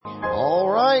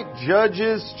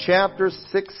Judges chapter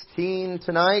 16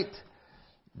 tonight.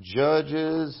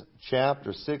 Judges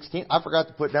chapter 16. I forgot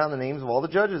to put down the names of all the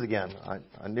judges again.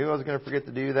 I knew I was going to forget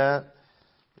to do that.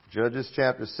 Judges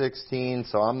chapter 16,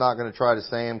 so I'm not going to try to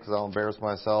say them because I'll embarrass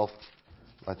myself.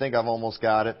 I think I've almost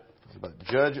got it. But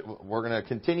we're going to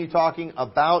continue talking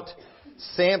about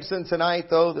Samson tonight,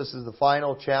 though. This is the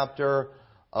final chapter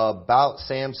about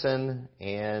Samson,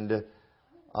 and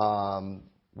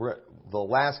the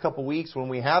last couple weeks when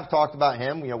we have talked about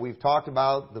him, we've talked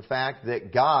about the fact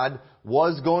that God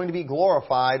was going to be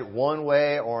glorified one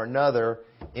way or another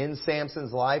in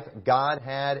Samson's life. God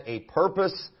had a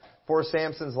purpose for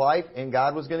Samson's life, and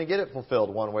God was going to get it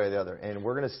fulfilled one way or the other. And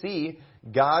we're going to see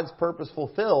God's purpose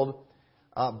fulfilled.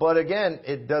 But again,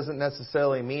 it doesn't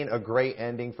necessarily mean a great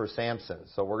ending for Samson.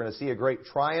 So we're going to see a great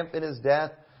triumph in his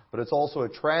death, but it's also a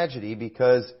tragedy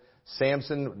because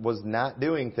Samson was not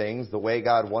doing things the way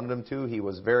God wanted him to. He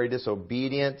was very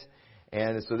disobedient.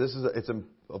 And so it's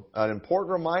an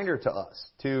important reminder to us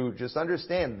to just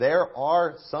understand there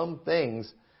are some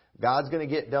things God's going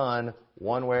to get done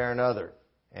one way or another.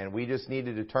 And we just need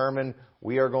to determine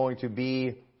we are going to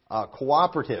be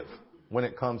cooperative when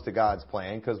it comes to God's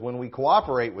plan. Because when we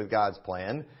cooperate with God's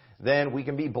plan, then we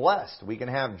can be blessed. We can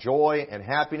have joy and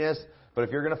happiness. But if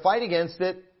you're going to fight against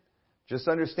it, just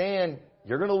understand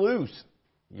you're going to lose.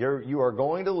 You are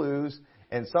going to lose.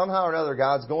 And somehow or another,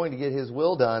 God's going to get His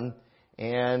will done.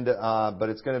 And but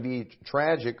it's going to be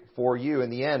tragic for you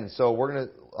in the end. So we're going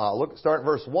to start at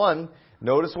verse 1.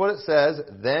 Notice what it says.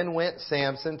 Then went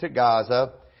Samson to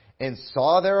Gaza and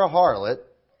saw there a harlot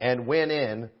and went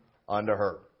in unto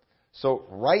her. So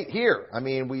right here,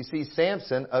 we see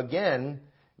Samson again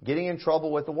getting in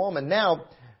trouble with the woman. Now,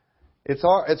 it's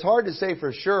hard to say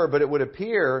for sure, but it would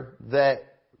appear that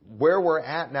where we're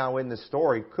at now in the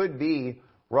story could be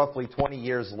roughly 20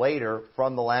 years later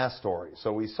from the last story.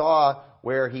 So we saw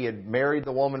where he had married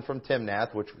the woman from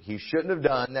Timnath, which he shouldn't have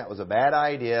done. That was a bad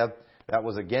idea. That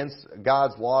was against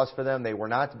God's laws for them. They were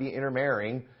not to be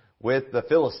intermarrying with the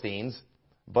Philistines.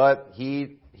 But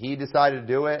he decided to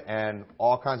do it, and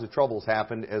all kinds of troubles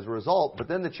happened as a result. But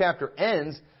then the chapter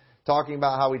ends talking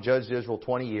about how he judged Israel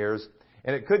 20 years.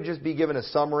 And it could just be given a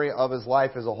summary of his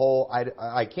life as a whole.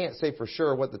 I can't say for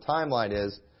sure what the timeline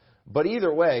is. But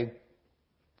either way,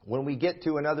 when we get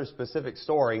to another specific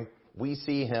story, we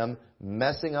see him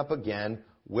messing up again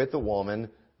with a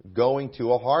woman, going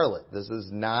to a harlot. This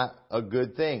is not a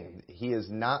good thing. He is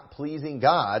not pleasing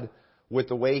God with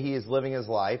the way he is living his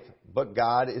life, but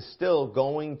God is still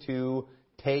going to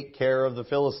take care of the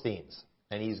Philistines.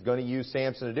 And he's going to use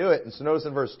Samson to do it. And so notice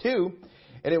in verse 2,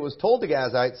 and it was told the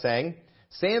Gazites, saying,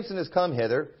 Samson is come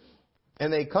hither,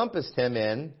 and they compassed him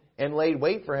in, and laid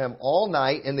wait for him all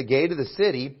night in the gate of the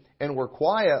city, and were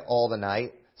quiet all the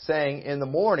night, saying, in the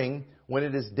morning, when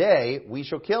it is day, we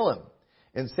shall kill him.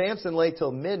 And Samson lay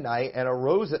till midnight, and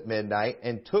arose at midnight,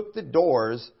 and took the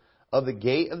doors of the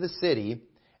gate of the city,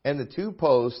 and the two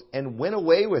posts, and went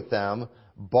away with them,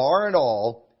 bar and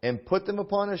all, and put them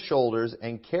upon his shoulders,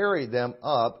 and carried them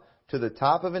up to the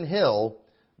top of an hill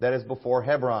that is before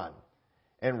Hebron.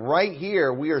 And right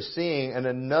here, we are seeing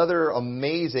another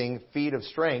amazing feat of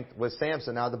strength with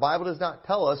Samson. Now, the Bible does not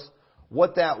tell us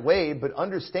what that weighed, but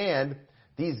understand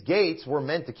these gates were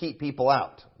meant to keep people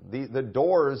out. The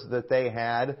doors that they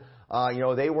had,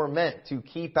 they were meant to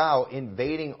keep out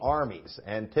invading armies.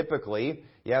 And typically,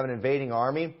 you have an invading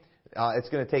army, it's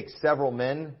going to take several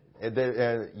men.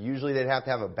 Usually they'd have to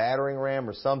have a battering ram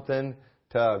or something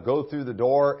to go through the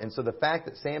door. And so the fact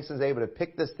that Samson's able to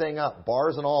pick this thing up,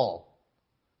 bars and all,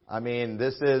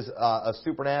 this is a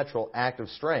supernatural act of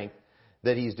strength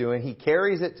that he's doing. He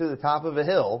carries it to the top of a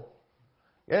hill.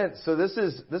 And so this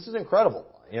is incredible.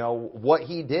 What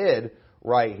he did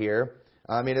right here.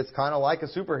 It's kind of like a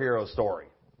superhero story.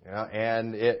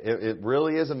 And it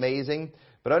really is amazing.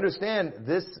 But understand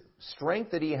this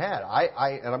strength that he had.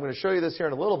 And I'm going to show you this here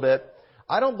in a little bit.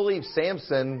 I don't believe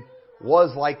Samson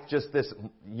was like just this,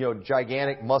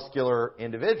 gigantic muscular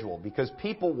individual, because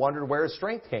people wondered where his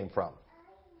strength came from.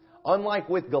 Unlike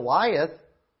with Goliath,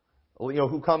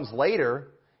 who comes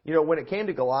later, when it came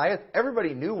to Goliath,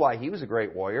 everybody knew why he was a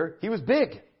great warrior. He was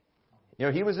big.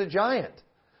 He was a giant.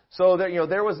 So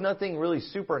there was nothing really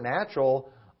supernatural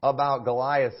about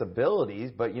Goliath's abilities.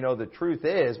 But, the truth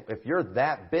is, if you're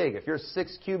that big, if you're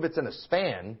 6 cubits in a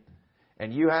span,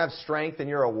 and you have strength and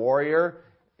you're a warrior,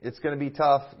 it's going to be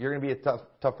tough. You're going to be a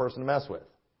tough person to mess with.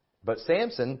 But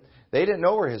Samson, they didn't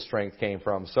know where his strength came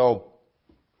from. So,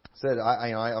 said,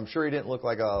 I'm sure he didn't look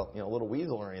like a little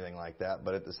weasel or anything like that.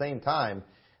 But at the same time,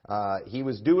 he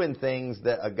was doing things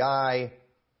that a guy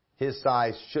his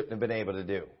size shouldn't have been able to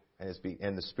do.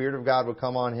 and the Spirit of God would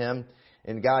come on him,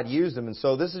 and God used him. And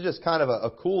so this is just kind of a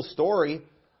cool story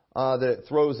that it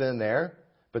throws in there.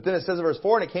 But then it says in verse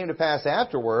 4, and it came to pass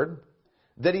afterward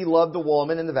that he loved the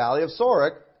woman in the valley of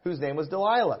Sorek, whose name was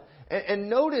Delilah. And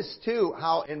notice, too,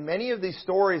 how in many of these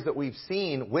stories that we've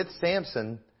seen with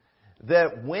Samson,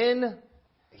 that when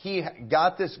he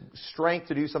got this strength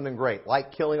to do something great,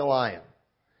 like killing a lion,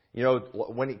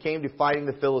 when it came to fighting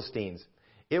the Philistines,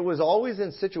 it was always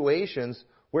in situations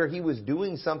where he was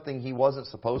doing something he wasn't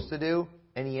supposed to do,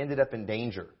 and he ended up in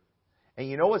danger. And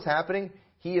you know what's happening?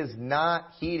 He is not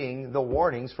heeding the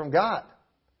warnings from God.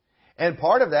 And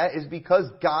part of that is because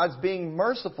God's being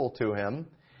merciful to him,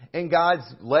 and God's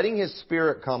letting His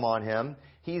Spirit come on him.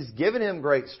 He's given him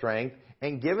great strength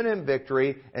and given him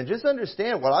victory. And just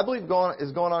understand, what I believe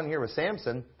is going on here with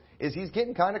Samson is he's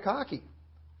getting kind of cocky.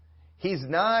 He's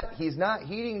not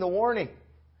heeding the warning.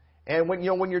 And when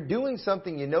you're doing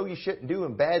something you shouldn't do,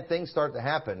 and bad things start to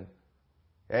happen,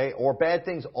 okay, or bad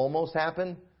things almost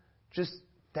happen, just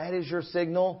that is your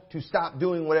signal to stop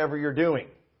doing whatever you're doing.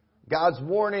 God's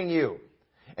warning you.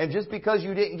 And just because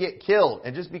you didn't get killed,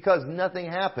 and just because nothing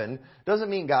happened, doesn't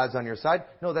mean God's on your side.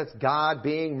 No, that's God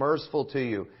being merciful to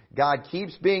you. God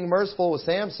keeps being merciful with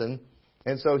Samson,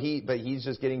 and so he's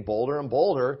just getting bolder and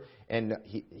bolder. And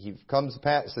he comes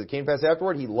past. So it came past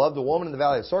afterward. He loved a woman in the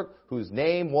valley of Sorek, whose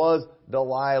name was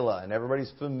Delilah, and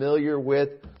everybody's familiar with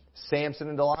Samson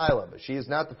and Delilah. But she is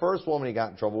not the first woman he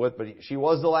got in trouble with, but she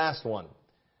was the last one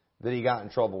that he got in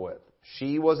trouble with.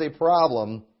 She was a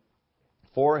problem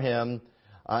for him.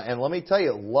 And let me tell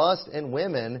you, lust and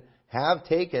women have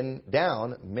taken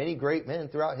down many great men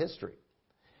throughout history.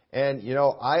 And,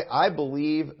 I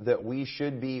believe that we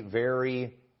should be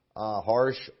very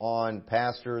harsh on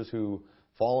pastors who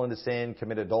fall into sin,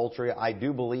 commit adultery. I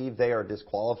do believe they are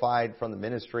disqualified from the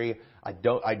ministry. I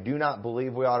do not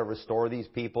believe we ought to restore these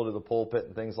people to the pulpit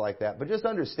and things like that. But just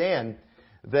understand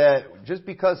that just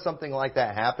because something like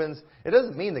that happens, it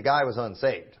doesn't mean the guy was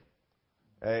unsaved.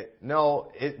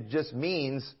 No, it just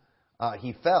means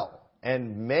he fell.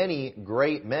 And many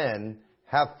great men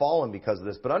have fallen because of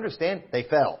this. But understand, they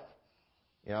fell.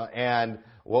 And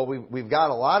we've got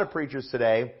a lot of preachers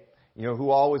today, who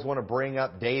always want to bring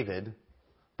up David.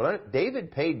 But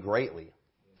David paid greatly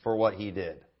for what he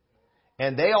did.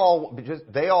 And they all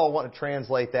want to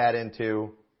translate that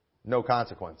into no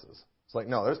consequences. It's like,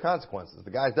 no, there's consequences. The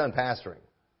guy's done pastoring,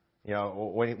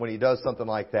 when he does something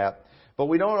like that. But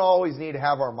we don't always need to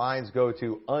have our minds go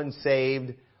to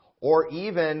unsaved, or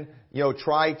even,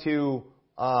 try to,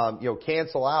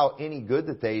 cancel out any good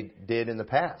that they did in the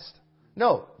past.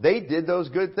 No, they did those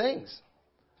good things.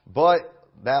 But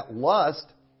that lust,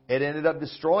 it ended up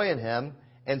destroying him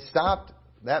and stopped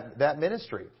that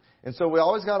ministry. And so we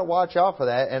always got to watch out for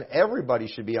that, and everybody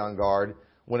should be on guard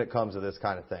when it comes to this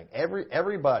kind of thing.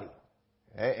 Everybody.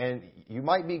 And you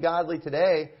might be godly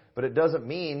today, but it doesn't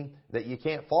mean that you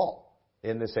can't fall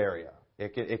in this area.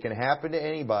 It can happen to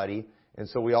anybody, and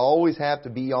so we always have to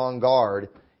be on guard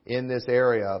in this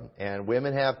area. And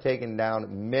women have taken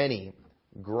down many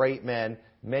great men,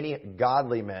 many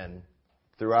godly men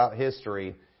throughout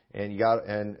history.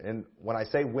 And when I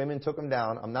say women took them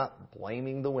down, I'm not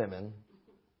blaming the women.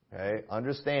 Okay,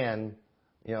 understand,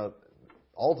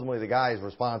 ultimately the guy is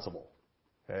responsible.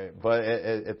 Okay, but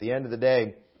at the end of the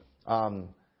day,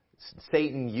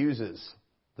 Satan uses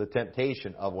the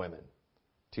temptation of women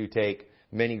to take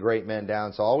many great men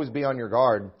down. So always be on your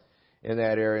guard in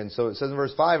that area. And so it says in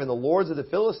verse 5, and the lords of the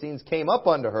Philistines came up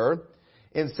unto her,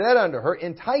 and said unto her,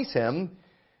 entice him,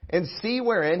 and see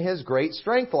wherein his great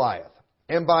strength lieth,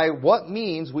 and by what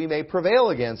means we may prevail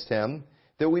against him,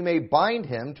 that we may bind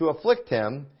him to afflict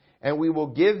him, and we will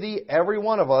give thee every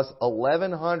one of us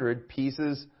 1,100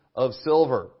 pieces of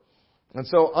silver. And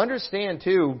so understand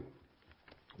too,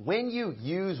 when you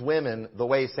use women the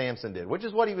way Samson did, which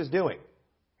is what he was doing,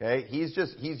 okay, he's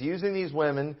using these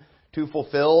women to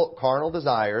fulfill carnal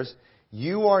desires,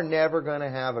 you are never going to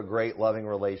have a great loving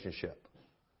relationship.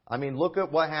 I mean, look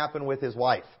at what happened with his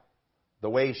wife, the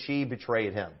way she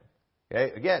betrayed him.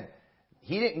 Okay? Again,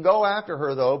 he didn't go after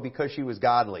her, though, because she was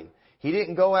godly. He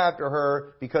didn't go after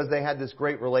her because they had this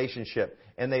great relationship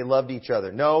and they loved each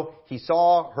other. No, he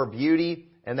saw her beauty,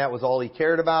 and that was all he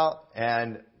cared about,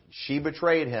 and she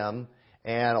betrayed him,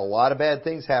 and a lot of bad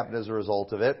things happened as a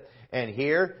result of it. And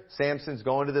here, Samson's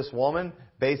going to this woman,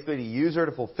 basically to use her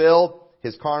to fulfill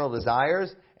his carnal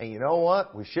desires. And you know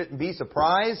what? We shouldn't be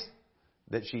surprised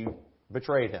that she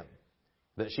betrayed him,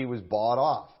 that she was bought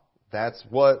off. That's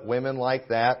what women like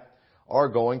that are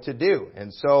going to do.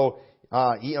 And so,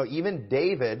 even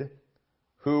David,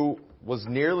 who was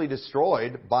nearly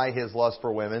destroyed by his lust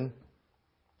for women,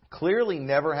 clearly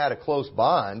never had a close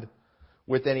bond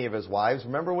with any of his wives.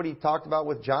 Remember what he talked about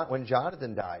with when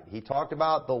Jonathan died. He talked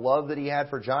about the love that he had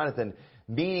for Jonathan,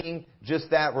 meaning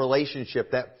just that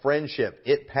relationship, that friendship.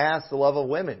 It passed the love of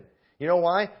women. You know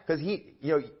why? Because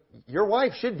your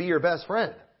wife should be your best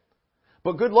friend.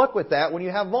 But good luck with that when you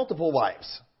have multiple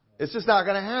wives. It's just not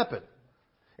going to happen.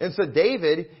 And so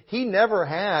David, he never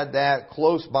had that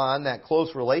close bond, that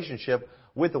close relationship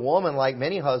with a woman like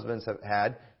many husbands have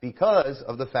had, because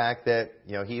of the fact that,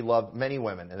 he loved many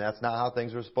women, and that's not how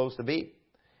things are supposed to be.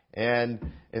 And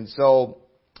so,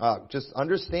 just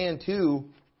understand too,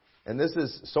 and this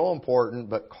is so important,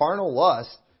 but carnal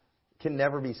lust can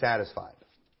never be satisfied.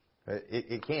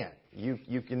 It can't.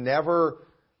 You can never,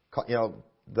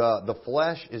 the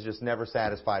flesh is just never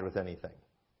satisfied with anything.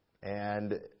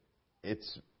 And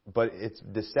but it's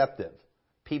deceptive.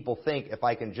 People think if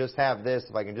I can just have this,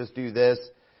 if I can just do this,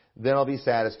 then I'll be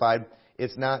satisfied.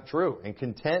 It's not true. And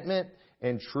contentment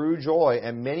and true joy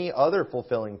and many other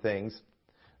fulfilling things,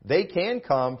 they can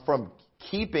come from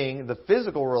keeping the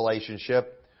physical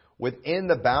relationship within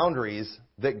the boundaries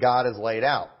that God has laid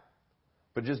out.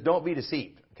 But just don't be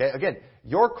deceived. Okay? Again,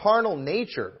 your carnal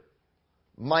nature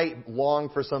might long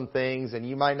for some things, and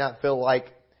you might not feel like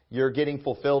you're getting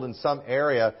fulfilled in some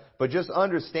area, but just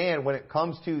understand when it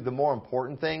comes to the more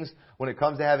important things, when it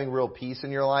comes to having real peace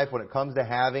in your life, when it comes to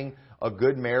having a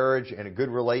good marriage and a good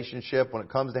relationship, when it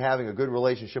comes to having a good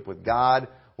relationship with God,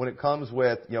 when it comes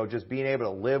with, just being able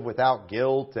to live without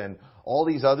guilt and all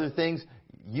these other things,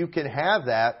 you can have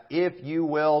that if you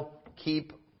will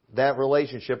keep that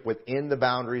relationship within the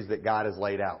boundaries that God has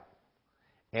laid out.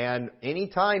 And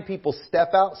anytime people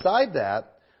step outside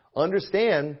that,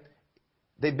 understand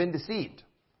they've been deceived.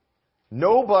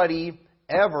 Nobody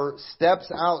ever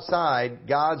steps outside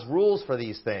God's rules for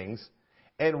these things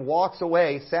and walks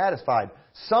away satisfied.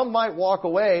 Some might walk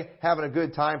away having a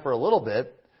good time for a little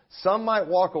bit. Some might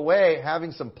walk away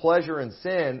having some pleasure in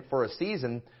sin for a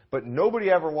season, but nobody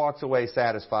ever walks away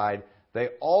satisfied. They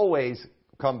always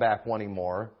come back wanting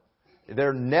more.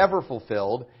 They're never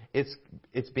fulfilled.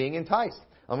 It's being enticed.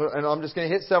 I'm just going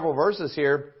to hit several verses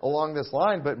here along this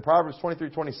line, but in Proverbs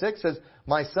 23:26 says,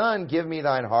 "My son, give me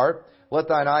thine heart. Let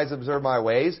thine eyes observe my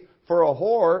ways. For a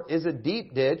whore is a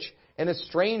deep ditch, and a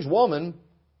strange woman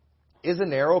is a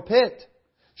narrow pit.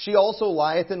 She also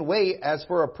lieth in wait as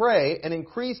for a prey, and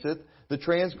increaseth the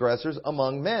transgressors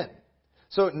among men."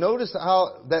 So notice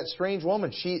how that strange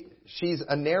woman, she's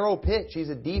a narrow pit. She's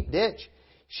a deep ditch.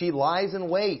 She lies in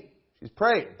wait. She's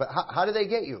prey. But how do they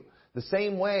get you? The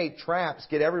same way traps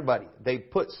get everybody. They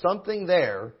put something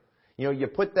there. You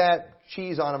put that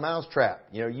cheese on a mouse trap.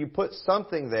 You put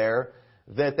something there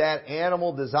that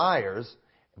animal desires.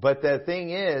 But the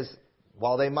thing is,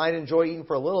 while they might enjoy eating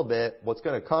for a little bit, what's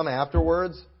going to come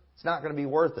afterwards, it's not going to be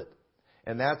worth it.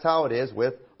 And that's how it is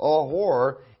with a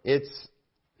whore.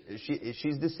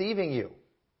 She's deceiving you.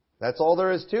 That's all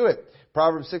there is to it.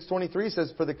 Proverbs 6:23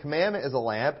 says, "For the commandment is a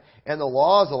lamp, and the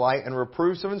law is a light, and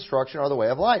reproofs of instruction are the way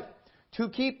of life. To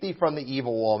keep thee from the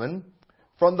evil woman,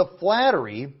 from the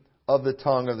flattery of the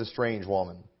tongue of the strange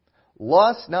woman.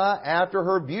 Lust not after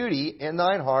her beauty in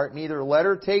thine heart, neither let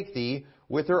her take thee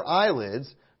with her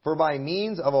eyelids. For by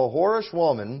means of a whorish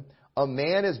woman, a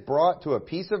man is brought to a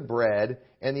piece of bread,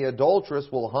 and the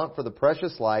adulteress will hunt for the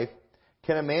precious life.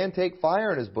 Can a man take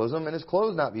fire in his bosom, and his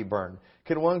clothes not be burned?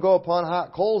 Can one go upon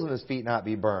hot coals, and his feet not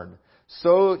be burned?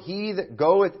 So he that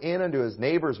goeth in unto his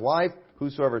neighbor's wife,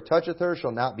 whosoever toucheth her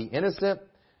shall not be innocent.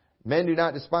 Men do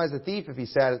not despise a thief if he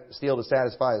steal to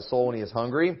satisfy his soul when he is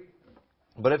hungry.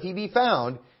 But if he be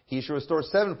found, he shall restore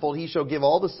sevenfold. He shall give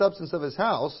all the substance of his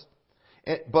house.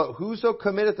 But whoso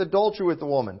committeth adultery with the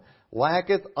woman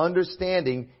lacketh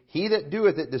understanding. He that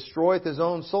doeth it destroyeth his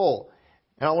own soul."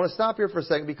 And I want to stop here for a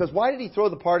second, because why did he throw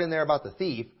the part in there about the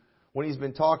thief when he's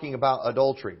been talking about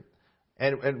adultery?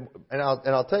 And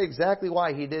I'll tell you exactly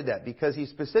why he did that. Because he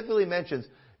specifically mentions,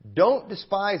 don't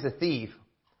despise a thief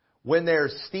when they're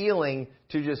stealing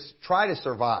to just try to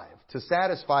survive, to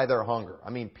satisfy their hunger. I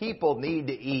mean, people need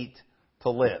to eat to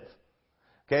live.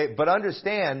 Okay, but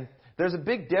understand, there's a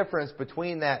big difference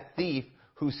between that thief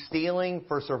who's stealing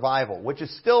for survival, which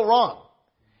is still wrong.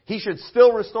 He should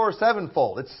still restore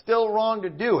sevenfold. It's still wrong to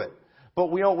do it. But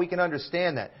we can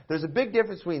understand that. There's a big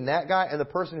difference between that guy and the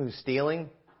person who's stealing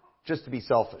just to be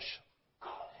selfish.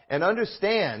 And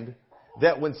understand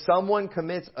that when someone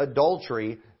commits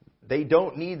adultery, they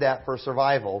don't need that for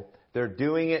survival. They're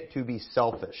doing it to be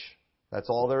selfish. That's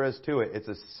all there is to it. It's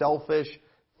a selfish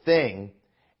thing.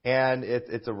 And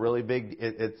it's a really big,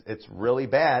 it's really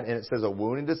bad. And it says, "A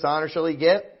wound and dishonor shall he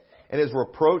get, and his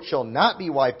reproach shall not be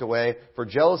wiped away. For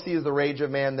jealousy is the rage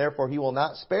of man, therefore he will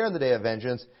not spare in the day of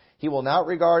vengeance. He will not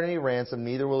regard any ransom,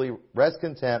 neither will he rest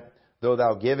content, though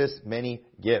thou givest many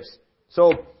gifts.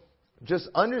 So, just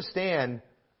understand,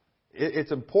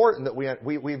 it's important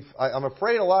that I'm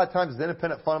afraid a lot of times as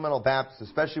independent fundamental Baptists,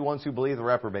 especially ones who believe the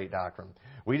reprobate doctrine,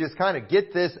 we just kind of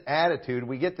get this attitude,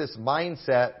 we get this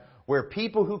mindset where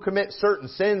people who commit certain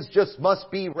sins just must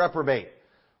be reprobate.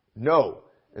 No.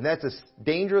 And that's a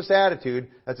dangerous attitude.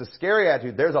 That's a scary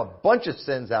attitude. There's a bunch of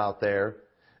sins out there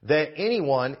that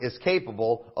anyone is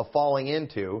capable of falling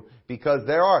into, because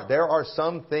there are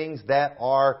some things that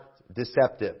are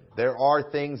deceptive. There are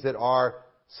things that are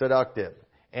seductive.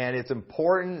 And it's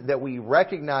important that we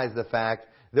recognize the fact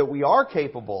that we are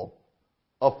capable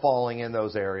of falling in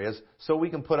those areas so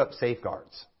we can put up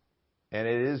safeguards. And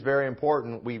it is very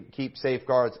important we keep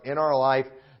safeguards in our life,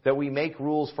 that we make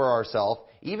rules for ourselves,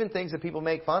 even things that people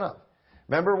make fun of.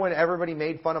 Remember when everybody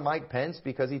made fun of Mike Pence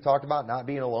because he talked about not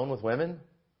being alone with women?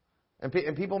 And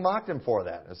people mocked him for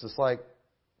that. It's just like,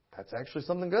 that's actually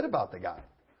something good about the guy.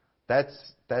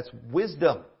 That's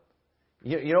wisdom.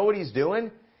 You know what he's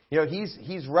doing?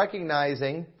 He's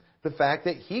recognizing the fact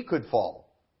that he could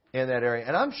fall in that area.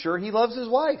 And I'm sure he loves his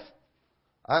wife.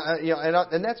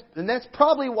 And that's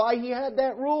probably why he had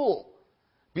that rule.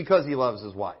 Because he loves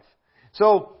his wife.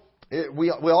 So,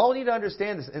 we all need to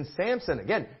understand this. And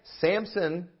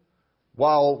Samson,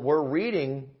 while we're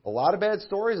reading a lot of bad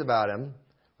stories about him,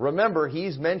 remember,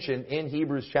 he's mentioned in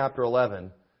Hebrews chapter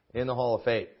 11 in the Hall of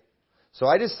Faith. So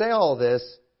I just say all this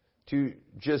to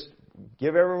just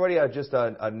give everybody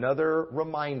another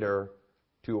reminder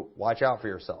to watch out for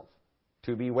yourself,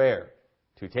 to beware,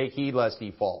 to take heed lest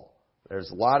ye fall. There's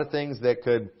a lot of things that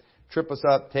could trip us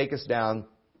up, take us down,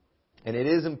 and it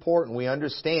is important we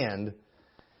understand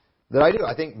that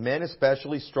I think men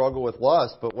especially struggle with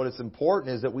lust, but what is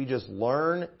important is that we just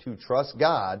learn to trust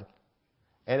God,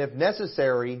 and if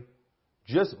necessary,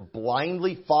 just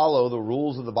blindly follow the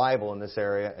rules of the Bible in this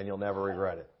area, and you'll never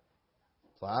regret it.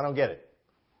 So I don't get it.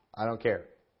 I don't care.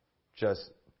 Just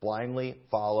blindly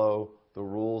follow the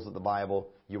rules of the Bible.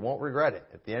 You won't regret it.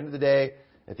 At the end of the day,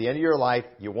 at the end of your life,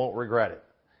 you won't regret it.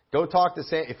 Go talk to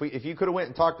if you could have went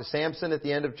and talked to Samson at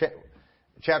the end of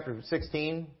chapter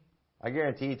 16, I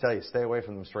guarantee you tell you, stay away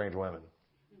from them strange women.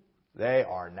 They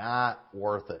are not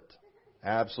worth it.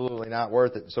 Absolutely not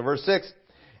worth it. So verse 6,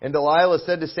 and Delilah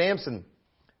said to Samson,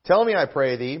 tell me, I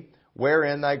pray thee,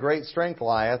 wherein thy great strength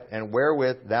lieth, and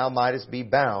wherewith thou mightest be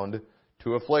bound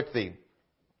to afflict thee.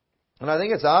 And I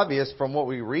think it's obvious from what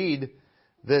we read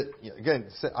that, again,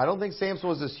 I don't think Samson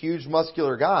was this huge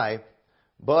muscular guy,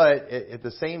 but at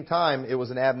the same time, it was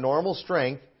an abnormal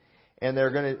strength.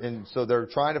 And so they're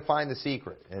trying to find the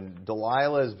secret. And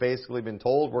Delilah has basically been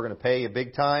told, we're going to pay you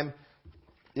big time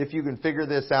if you can figure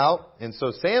this out. And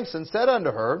so Samson said unto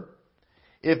her,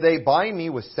 if they bind me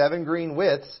with 7 green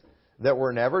withs that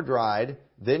were never dried,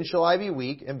 then shall I be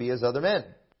weak and be as other men.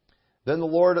 Then the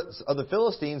Lord of the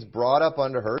Philistines brought up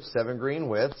unto her 7 green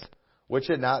withs, which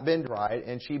had not been dried,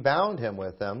 and she bound him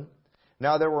with them.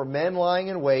 Now there were men lying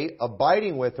in wait,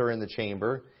 abiding with her in the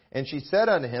chamber. And she said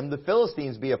unto him, the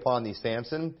Philistines be upon thee,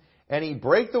 Samson. And he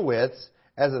brake the withs,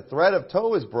 as a thread of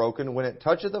tow is broken when it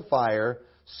toucheth the fire,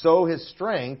 so his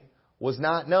strength was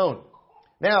not known.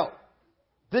 Now,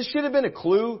 this should have been a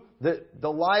clue that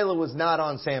Delilah was not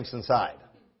on Samson's side.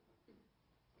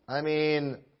 I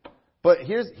mean, but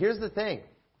here's the thing,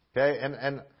 okay?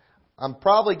 And I'm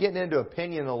probably getting into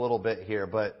opinion a little bit here,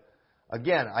 but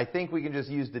again, I think we can just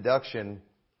use deduction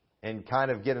and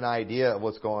kind of get an idea of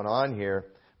what's going on here.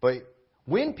 But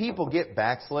when people get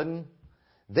backslidden,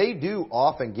 they do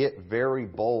often get very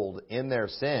bold in their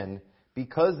sin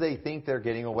because they think they're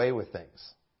getting away with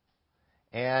things.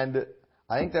 And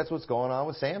I think that's what's going on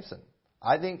with Samson.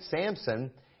 I think Samson,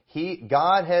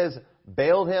 God has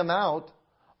bailed him out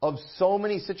of so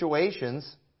many situations.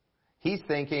 He's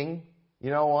thinking,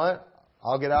 you know what?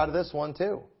 I'll get out of this one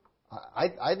too.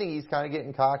 I think he's kind of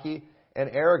getting cocky and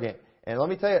arrogant. And let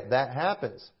me tell you, that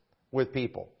happens with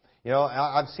people. You know,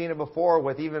 I've seen it before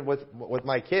with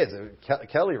my kids.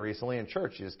 Kelly recently in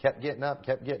church, she just kept getting up,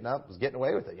 was getting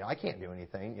away with it. You know, I can't do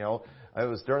anything. You know, it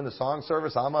was during the song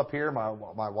service. I'm up here.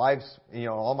 My wife's, you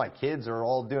know, all my kids are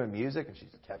all doing music, and she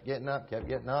just kept getting up.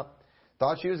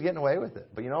 Thought she was getting away with it,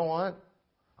 but you know what?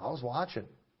 I was watching.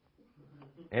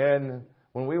 And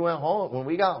when we got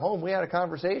home, we had a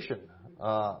conversation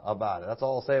about it. That's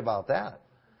all I'll say about that.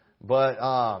 But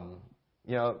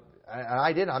you know.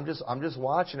 I did. I'm just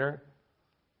watching her,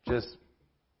 just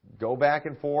go back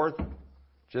and forth,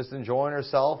 just enjoying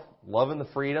herself, loving the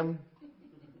freedom,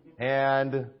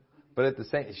 but at the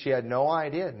same, she had no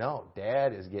idea. No,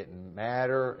 Dad is getting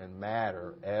madder and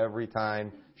madder every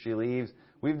time she leaves.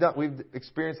 We've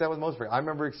experienced that with most of us. I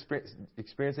remember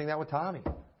experiencing that with Tommy.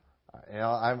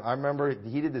 I remember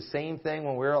he did the same thing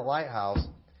when we were at Lighthouse.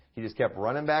 He just kept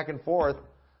running back and forth.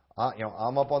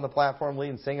 I'm up on the platform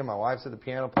leading, singing. My wife's at the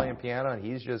piano playing piano, and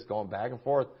he's just going back and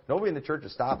forth. Nobody in the church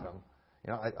is stopping him.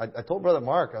 I told Brother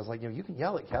Mark, I was like, you can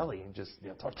yell at Kelly and just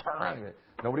turn around.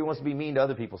 Nobody wants to be mean to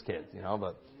other people's kids,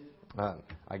 but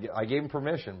I gave him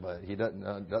permission, but he doesn't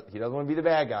want to be the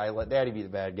bad guy. Let Daddy be the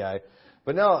bad guy.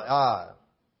 But no,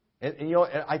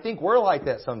 and I think we're like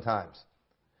that sometimes.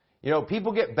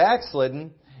 People get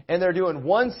backslidden, and they're doing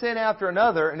one sin after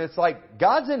another, and it's like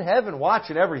God's in heaven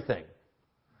watching everything.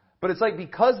 But it's like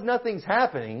because nothing's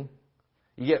happening,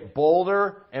 you get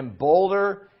bolder and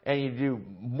bolder, and you do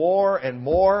more and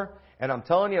more. And I'm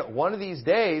telling you, one of these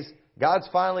days, God's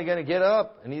finally going to get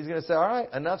up, and He's going to say, all right,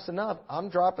 enough's enough. I'm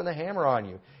dropping the hammer on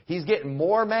you. He's getting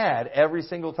more mad every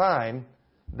single time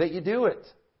that you do it.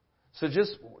 So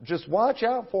just watch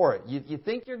out for it. You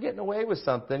think you're getting away with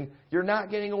something. You're not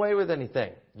getting away with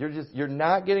anything. You're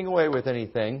not getting away with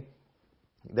anything.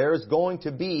 There's going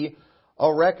to be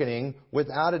a reckoning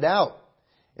without a doubt.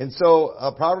 And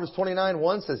so Proverbs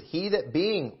 29:1 says, He that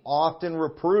being often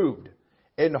reproved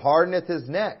and hardeneth his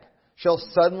neck shall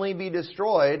suddenly be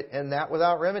destroyed, and that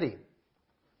without remedy.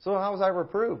 So how was I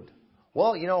reproved?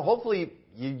 Well, hopefully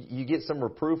you get some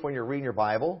reproof when you're reading your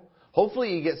Bible.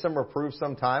 Hopefully you get some reproof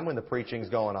sometime when the preaching's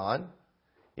going on.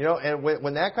 And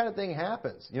when that kind of thing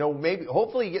happens,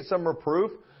 hopefully you get some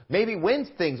reproof, maybe when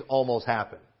things almost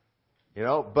happen.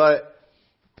 But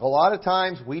a lot of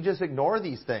times we just ignore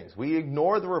these things. We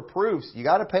ignore the reproofs. You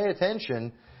got to pay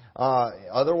attention.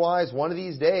 Otherwise, one of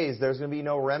these days, there's going to be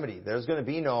no remedy. There's going to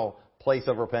be no place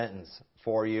of repentance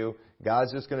for you.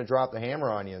 God's just going to drop the hammer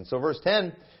on you. And so verse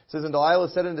 10 says, And Delilah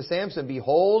said unto Samson,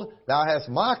 Behold, thou hast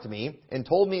mocked me and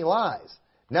told me lies.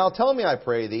 Now tell me, I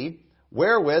pray thee,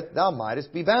 wherewith thou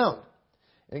mightest be bound.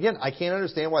 And again, I can't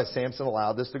understand why Samson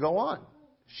allowed this to go on.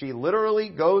 She literally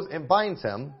goes and binds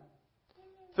him.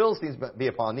 Philistines be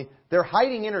upon thee. They're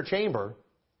hiding in her chamber,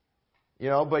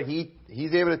 but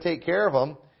he's able to take care of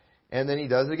them. And then he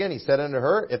does it again. He said unto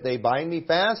her, If they bind me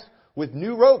fast with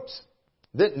new ropes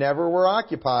that never were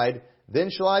occupied, then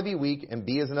shall I be weak and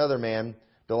be as another man.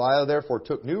 Delilah therefore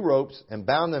took new ropes and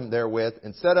bound them therewith,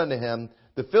 and said unto him,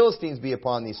 The Philistines be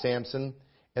upon thee, Samson.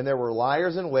 And there were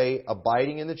liars in wait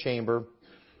abiding in the chamber,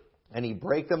 and he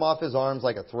brake them off his arms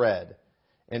like a thread.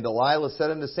 And Delilah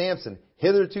said unto Samson,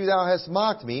 Hitherto thou hast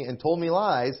mocked me and told me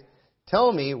lies.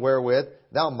 Tell me wherewith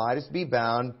thou mightest be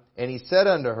bound. And he said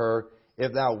unto her,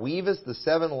 If thou weavest the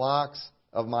 7 locks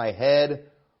of my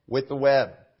head with the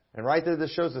web. And right there,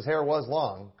 this shows his hair was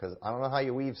long, because I don't know how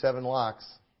you weave 7 locks,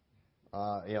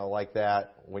 like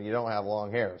that when you don't have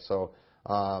long hair. So,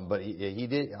 but he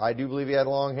did. I do believe he had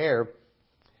long hair.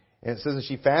 And it says, And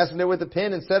she fastened it with a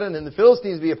pin and said unto him, The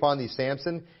Philistines be upon thee,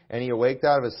 Samson. And he awaked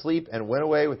out of his sleep and went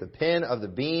away with the pin of the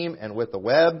beam and with the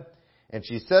web. And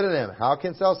she said unto him, How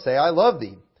canst thou say, I love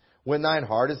thee, when thine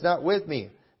heart is not with me?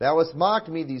 Thou hast mocked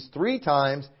me these 3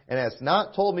 times, and hast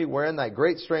not told me wherein thy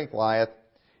great strength lieth.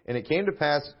 And it came to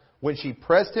pass, when she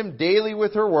pressed him daily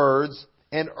with her words,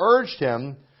 and urged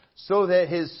him, so that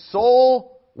his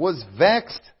soul was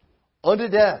vexed unto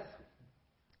death.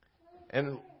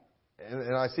 And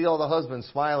I see all the husbands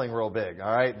smiling real big,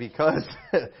 all right, because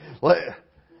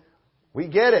we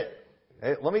get it.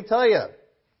 Hey, let me tell you,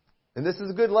 and this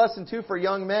is a good lesson too for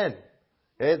young men.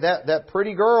 Hey, that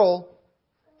pretty girl,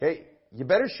 hey, you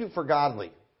better shoot for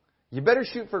godly. You better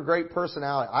shoot for great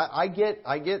personality. I get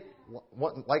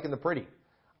liking the pretty.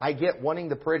 I get wanting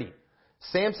the pretty.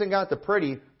 Samson got the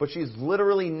pretty, but she's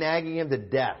literally nagging him to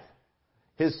death.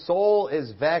 His soul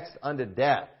is vexed unto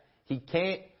death. He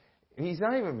can't. He's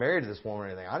not even married to this woman or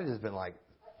anything. I'd have just been like,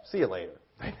 see you later.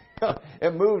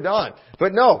 And moved on.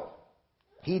 But no,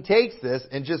 he takes this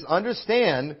and just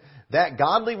understand that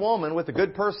godly woman with a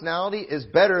good personality is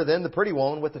better than the pretty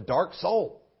woman with a dark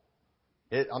soul.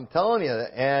 I'm telling you,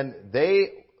 and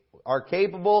they are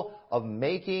capable of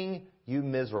making you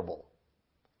miserable.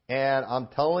 And I'm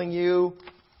telling you,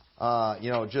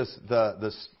 just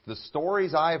the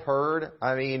stories I've heard.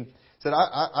 I mean,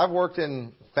 I've worked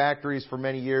in factories for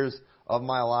many years of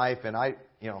my life, and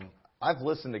I've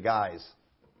listened to guys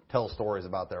tell stories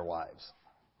about their wives.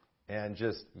 And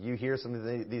just, you hear some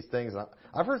of these things.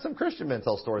 I've heard some Christian men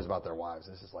tell stories about their wives.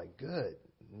 And it's just like, good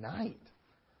night.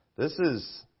 This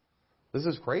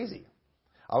is crazy.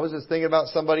 I was just thinking about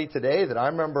somebody today that I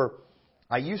remember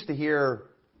I used to hear,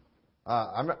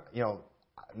 I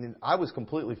was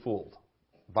completely fooled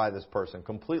by this person,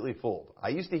 completely fooled. I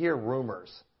used to hear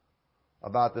rumors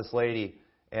about this lady,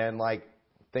 and like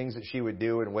things that she would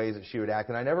do and ways that she would act.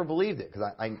 And I never believed it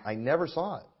because I never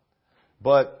saw it.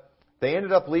 But they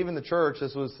ended up leaving the church.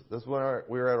 This was when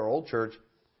we were at our old church.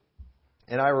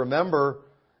 And I remember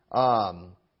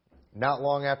not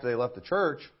long after they left the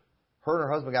church, her and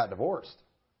her husband got divorced.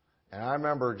 And I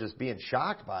remember just being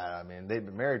shocked by it. I mean, they'd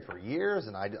been married for years,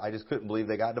 and I just couldn't believe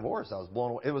they got divorced. I was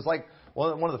blown away. It was like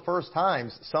one of the first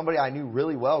times somebody I knew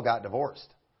really well got divorced.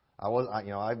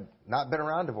 I've not been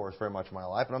around divorce very much in my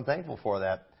life, and I'm thankful for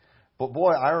that. But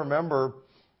boy, I remember,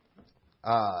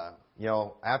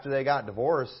 after they got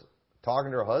divorced,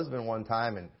 talking to her husband one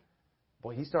time, and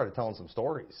boy, he started telling some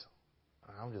stories.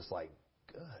 And I'm just like,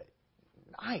 good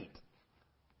night.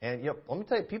 And let me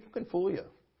tell you, people can fool you.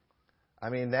 I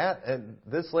mean, and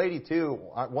this lady too,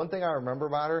 one thing I remember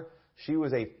about her, she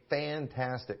was a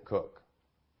fantastic cook.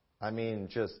 I mean,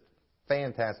 just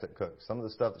fantastic cook. Some of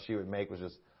the stuff that she would make was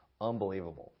just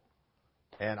unbelievable.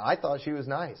 And I thought she was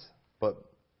nice. But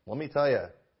let me tell you,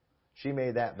 she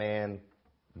made that man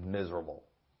miserable.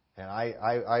 And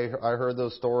I heard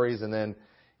those stories, and then,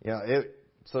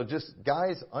 so just,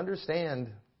 guys, understand,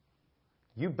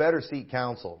 you better seek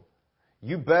counsel.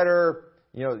 You better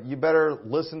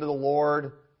listen to the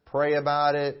Lord, pray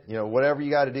about it, whatever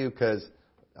you got to do, because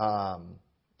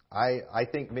I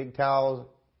think MGTOW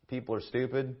people are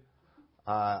stupid.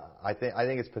 I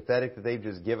think it's pathetic that they've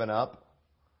just given up.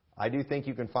 I do think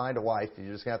you can find a wife.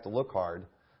 You just have to look hard.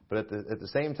 But at the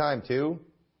same time, too,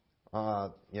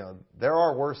 there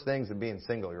are worse things than being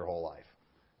single your whole life,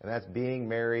 and that's being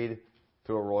married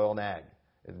to a royal nag.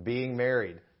 It's being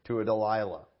married to a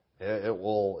Delilah.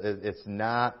 It's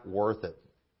not worth it.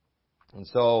 And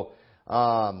so,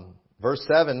 verse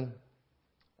 7,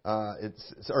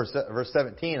 verse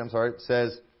 17, it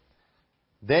says,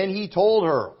 Then he told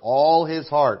her all his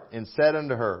heart, and said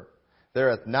unto her, There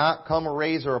hath not come a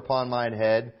razor upon mine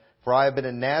head, for I have been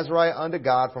a Nazarite unto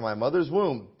God from my mother's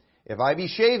womb. If I be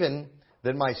shaven,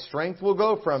 then my strength will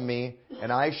go from me,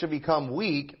 and I shall become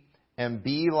weak, and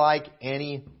be like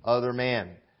any other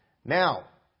man. Now,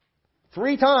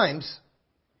 3 times,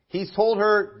 he's told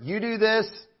her, you do this,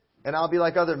 and I'll be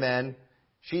like other men.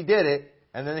 She did it,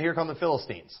 and then here come the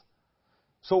Philistines.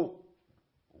 So,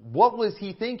 what was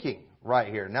he thinking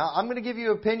right here? Now, I'm going to give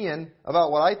you an opinion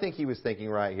about what I think he was thinking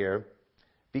right here,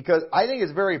 because I think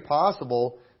it's very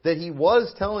possible that he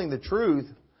was telling the truth,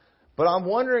 but I'm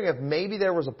wondering if maybe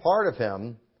there was a part of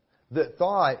him that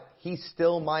thought he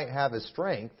still might have his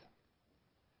strength,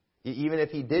 even if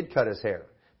he did cut his hair.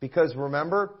 Because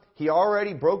remember, he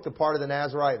already broke the part of the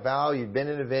Nazarite vow. He'd been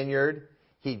in a vineyard.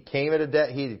 He came at a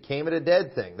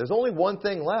dead thing. There's only one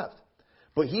thing left.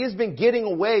 But he has been getting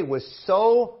away with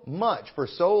so much for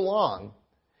so long.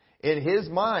 In his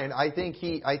mind, I think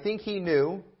he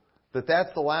knew that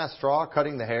that's the last straw,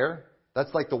 cutting the hair.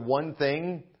 That's like the one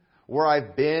thing where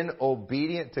I've been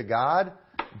obedient to God.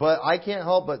 But I can't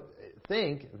help but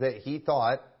think that he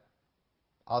thought,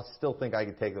 I'll still think I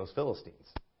could take those Philistines.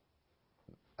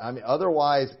 I mean,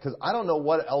 otherwise, because I don't know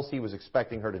what else he was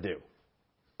expecting her to do.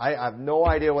 I have no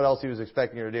idea what else he was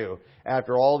expecting her to do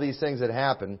after all these things had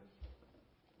happened.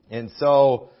 And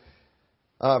so,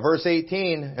 verse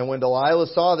 18, And when Delilah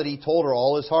saw that he told her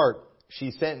all his heart,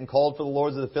 she sent and called for the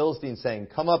lords of the Philistines, saying,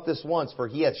 Come up this once, for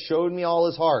he hath showed me all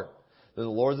his heart. Then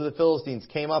the lords of the Philistines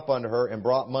came up unto her, and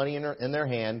brought money in their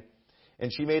hand.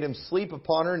 And she made him sleep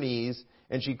upon her knees,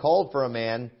 and she called for a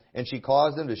man, and she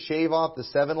caused him to shave off the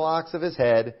 7 locks of his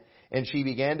head, and she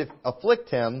began to afflict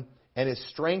him, and his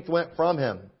strength went from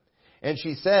him. And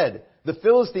she said, The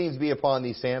Philistines be upon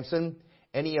thee, Samson.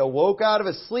 And he awoke out of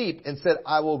his sleep, and said,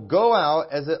 I will go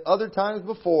out as at other times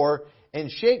before, and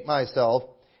shake myself.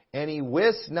 And he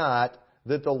wist not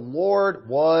that the Lord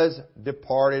was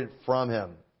departed from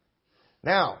him.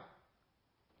 Now,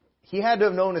 he had to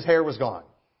have known his hair was gone.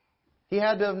 He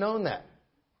had to have known that.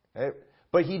 Okay?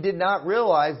 But he did not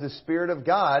realize the Spirit of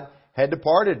God had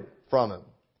departed from him.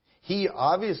 He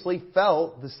obviously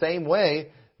felt the same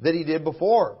way that he did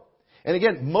before. And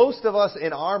again, most of us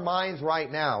in our minds right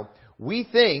now, we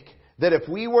think that if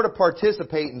we were to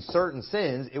participate in certain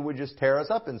sins, it would just tear us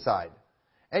up inside.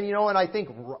 And and I think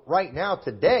right now,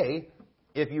 today,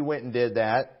 if you went and did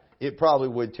that, it probably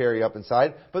would tear you up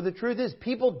inside. But the truth is,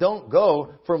 people don't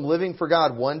go from living for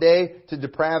God one day to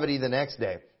depravity the next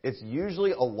day. It's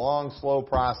usually a long, slow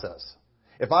process.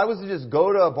 If I was to just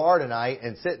go to a bar tonight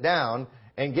and sit down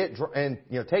and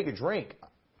take a drink,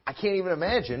 I can't even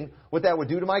imagine what that would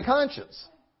do to my conscience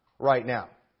right now.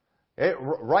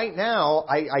 Right now,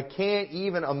 I can't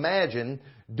even imagine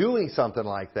doing something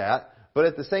like that. But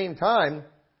at the same time,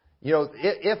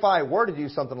 if I were to do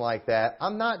something like that,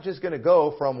 I'm not just going to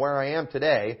go from where I am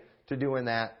today to doing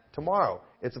that tomorrow.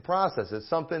 It's a process. It's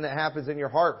something that happens in your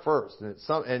heart first.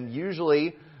 And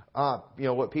usually,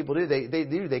 what people do,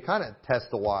 they kind of test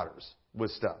the waters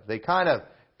with stuff. They kind of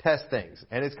test things.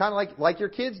 And it's kind of like your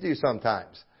kids do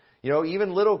sometimes.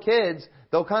 Even little kids,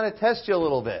 they'll kind of test you a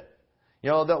little bit.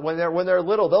 When they're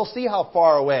little, they'll see how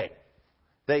far away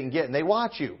they can get. And they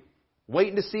watch you,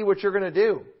 waiting to see what you're going to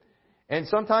do. And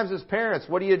sometimes as parents,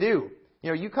 what do?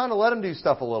 You kind of let them do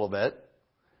stuff a little bit.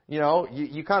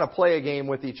 You kind of play a game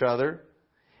with each other.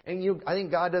 And I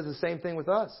think God does the same thing with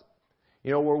us.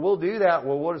 Where we'll do that,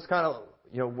 we'll just kind of,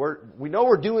 we know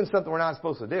we're doing something we're not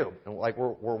supposed to do. And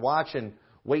we're watching,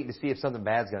 waiting to see if something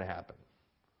bad's going to happen.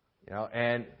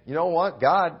 And you know what?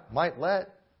 God might let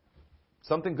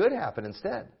something good happen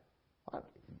instead.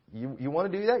 You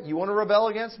want to do that? You want to rebel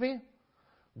against me?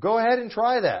 Go ahead and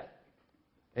try that.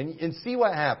 And see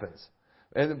what happens.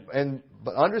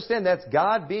 But understand that's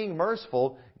God being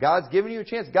merciful. God's giving you a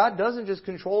chance. God doesn't just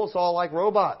control us all like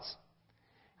robots.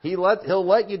 He'll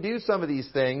let you do some of these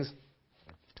things,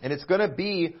 and it's going to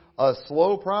be a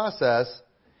slow process.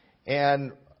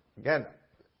 And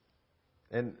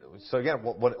so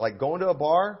like going to a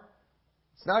bar,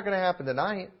 it's not going to happen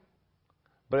tonight.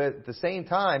 But at the same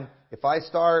time, if I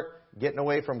start getting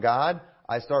away from God,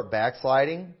 I start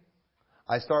backsliding,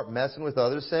 I start messing with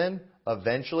other sin,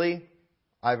 eventually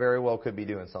I very well could be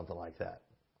doing something like that.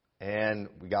 And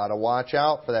we got to watch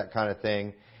out for that kind of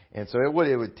thing. And so it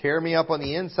would tear me up on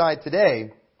the inside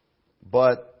today,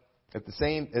 but at the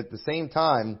same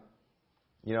time,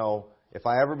 if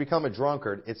I ever become a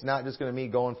drunkard, it's not just going to be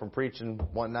going from preaching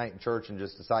one night in church and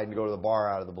just deciding to go to the bar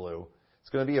out of the blue. It's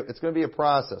going to be a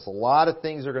process. A lot of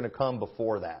things are going to come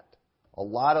before that. A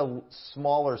lot of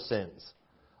smaller sins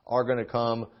are going to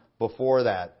come before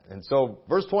that. And so,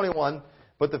 verse 21,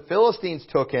 but the Philistines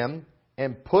took him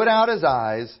and put out his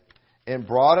eyes and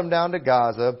brought him down to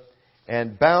Gaza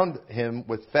and bound him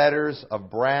with fetters of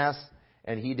brass,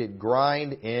 and he did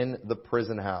grind in the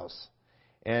prison house.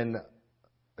 And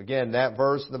again, that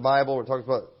verse in the Bible, we're talking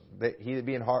about that he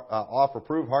being off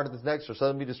reproved, hard at his neck, or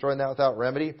suddenly be destroyed, and that without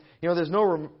remedy. There's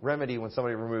no remedy when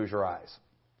somebody removes your eyes.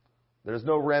 There's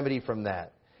no remedy from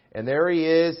that. And there he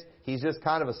is. He's just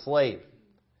kind of a slave.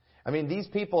 These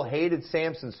people hated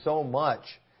Samson so much,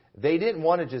 they didn't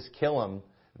want to just kill him.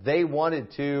 They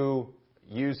wanted to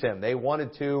use him. They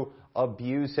wanted to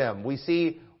abuse him. We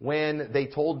see when they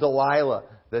told Delilah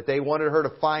that they wanted her to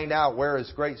find out where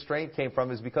his great strength came from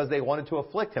is because they wanted to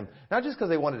afflict him. Not just because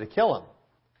they wanted to kill him.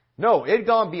 No, it had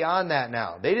gone beyond that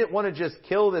now. They didn't want to just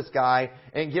kill this guy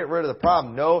and get rid of the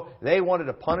problem. No, they wanted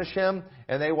to punish him,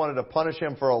 and they wanted to punish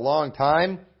him for a long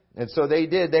time. And so they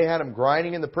did. They had him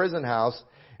grinding in the prison house.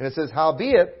 And it says,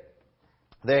 howbeit,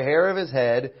 the hair of his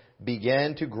head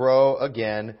began to grow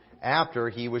again after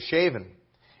he was shaven.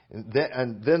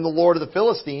 And then the Lord of the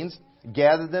Philistines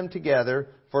gathered them together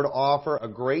for to offer a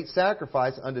great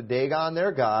sacrifice unto Dagon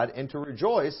their God, and to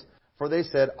rejoice, for they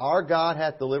said, our God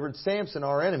hath delivered Samson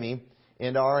our enemy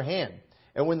into our hand.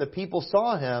 And when the people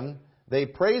saw him, they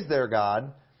praised their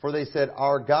God, for they said,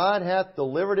 our God hath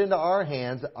delivered into our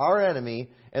hands our enemy,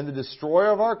 and the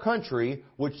destroyer of our country,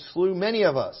 which slew many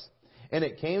of us. And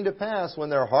it came to pass, when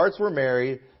their hearts were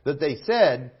merry, that they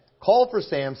said, call for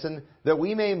Samson, that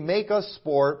we may make us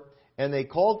sport. And they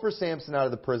called for Samson out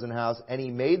of the prison house, and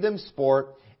he made them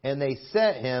sport, and they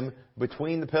set him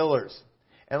between the pillars.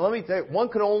 And let me tell you, one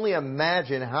can only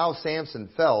imagine how Samson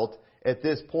felt at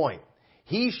this point.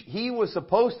 He was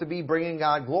supposed to be bringing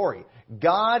God glory.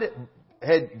 God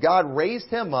raised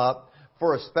him up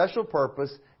for a special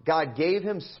purpose. God gave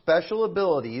him special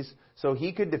abilities so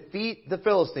he could defeat the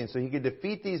Philistines, so he could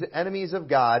defeat these enemies of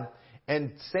God.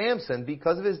 And Samson,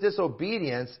 because of his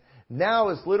disobedience, now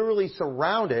is literally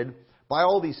surrounded by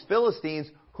all these Philistines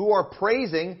who are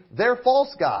praising their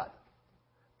false god.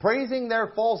 Praising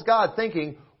their false god,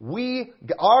 thinking,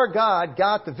 our God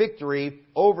got the victory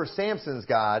over Samson's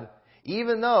God,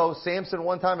 even though Samson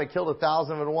one time had killed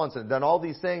 1,000 at once and done all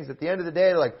these things. At the end of the day,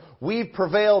 they're like, we've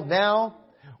prevailed now.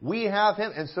 We have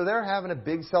him. And so they're having a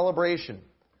big celebration.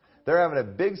 They're having a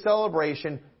big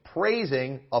celebration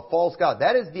praising a false god.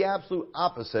 That is the absolute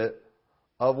opposite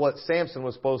of what Samson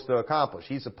was supposed to accomplish.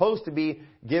 He's supposed to be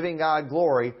giving God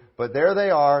glory, but there they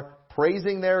are,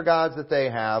 praising their gods that they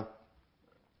have,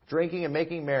 drinking and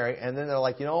making merry, and then they're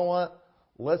like, you know what?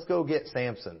 Let's go get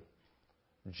Samson,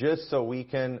 just so we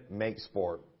can make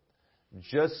sport,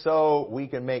 just so we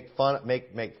can make fun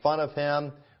of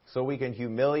him, so we can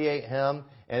humiliate him.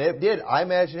 And it did. I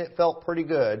imagine it felt pretty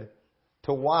good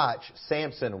to watch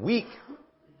Samson weak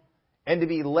and to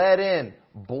be led in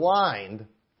blind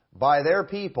by their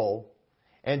people,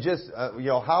 and just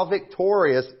how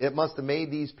victorious it must have made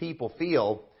these people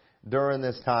feel during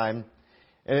this time.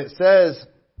 And it says,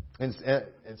 and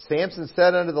Samson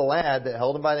said unto the lad that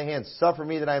held him by the hand, Suffer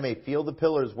me that I may feel the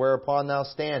pillars whereupon thou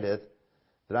standest,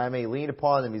 that I may lean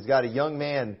upon them. He's got a young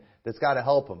man that's got to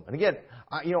help him. And again,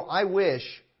 I wish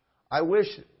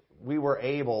we were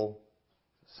able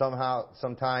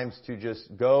sometimes to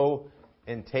just go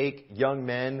and take young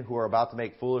men who are about to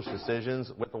make foolish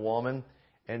decisions with a woman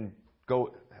and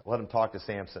go let them talk to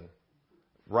Samson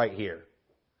right here.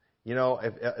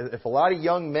 If a lot of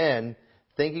young men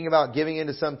thinking about giving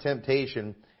into some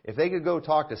temptation, if they could go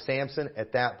talk to Samson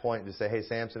at that point and just say, hey,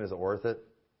 Samson, is it worth it?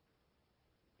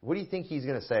 What do you think he's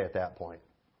going to say at that point?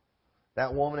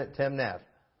 That woman at Timnath,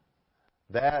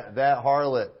 that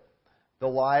harlot,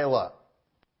 Delilah,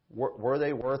 were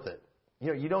they worth it?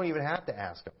 You don't even have to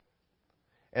ask them.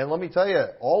 And let me tell you,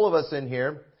 all of us in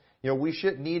here, we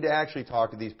shouldn't need to actually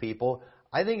talk to these people.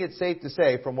 I think it's safe to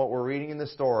say, from what we're reading in the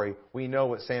story, we know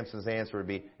what Samson's answer would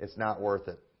be. It's not worth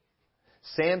it.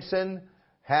 Samson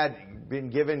had been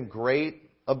given great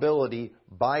ability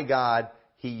by God.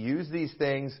 He used these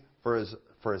things for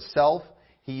himself.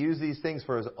 He used these things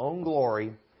for his own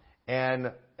glory.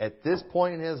 And at this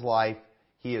point in his life,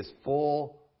 he is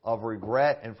full of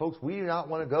regret. And folks, we do not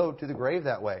want to go to the grave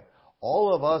that way.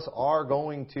 All of us are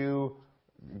going to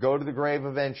go to the grave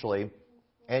eventually.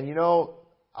 And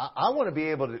I want to be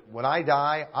able to, when I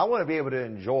die, I want to be able to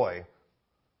enjoy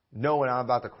knowing I'm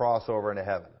about to cross over into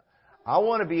heaven. I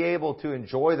want to be able to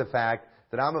enjoy the fact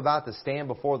that I'm about to stand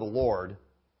before the Lord.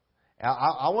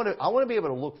 I want to be able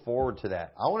to look forward to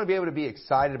that. I want to be able to be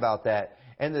excited about that.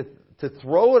 And to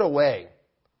throw it away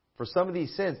for some of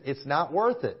these sins, it's not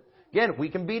worth it. Again, we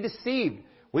can be deceived.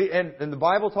 And the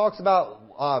Bible talks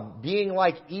about being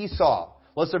like Esau.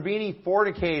 Lest there be any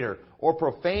fornicator or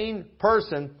profane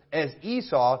person as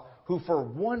Esau, who for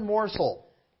one morsel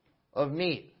of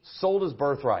meat sold his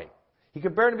birthright. He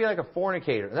compared to be like a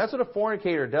fornicator. And that's what a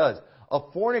fornicator does. A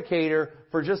fornicator,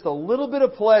 for just a little bit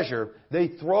of pleasure, they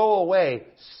throw away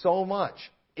so much.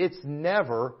 It's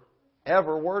never,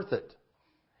 ever worth it.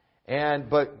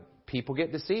 But people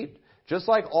get deceived. Just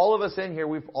like all of us in here,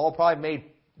 we've all probably made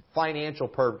financial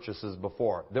purchases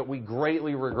before that we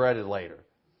greatly regretted later.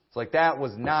 It's like, that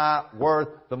was not worth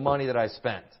the money that I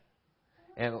spent.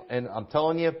 And I'm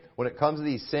telling you, when it comes to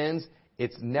these sins,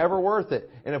 it's never worth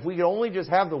it. And if we could only just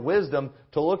have the wisdom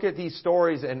to look at these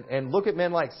stories and look at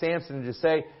men like Samson and just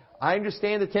say, I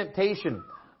understand the temptation.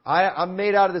 I'm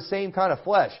made out of the same kind of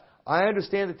flesh. I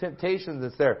understand the temptation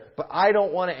that's there. But I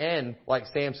don't want to end like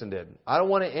Samson did. I don't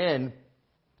want to end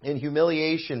in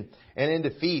humiliation and in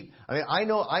defeat. I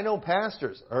know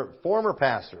pastors, or former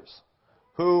pastors,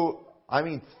 who,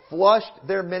 flushed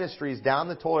their ministries down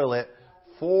the toilet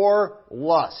for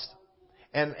lust.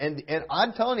 And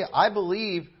I'm telling you, I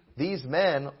believe these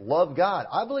men love God.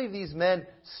 I believe these men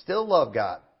still love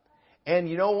God. And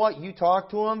you know what? You talk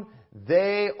to them,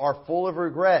 they are full of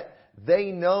regret.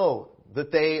 They know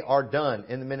that they are done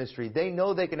in the ministry. They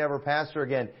know they can never pastor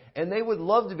again. And they would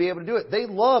love to be able to do it. They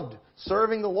loved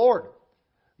serving the Lord.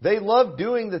 They loved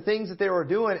doing the things that they were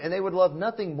doing, and they would love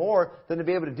nothing more than to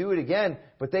be able to do it again.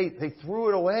 But they threw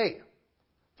it away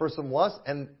for some lust.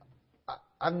 And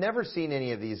I've never seen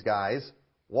any of these guys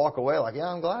walk away like, yeah,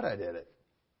 I'm glad I did it.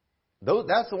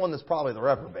 That's the one that's probably the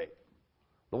reprobate.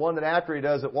 The one that after he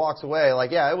does it walks away like,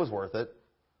 yeah, it was worth it.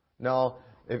 No,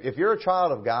 if you're a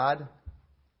child of God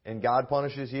and God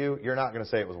punishes you, you're not going to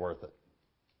say it was worth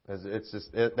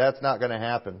it. That's not going to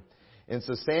happen. And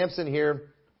so Samson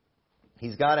here,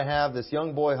 he's got to have this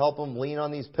young boy help him lean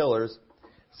on these pillars.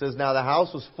 It says, now the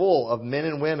house was full of men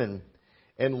and women,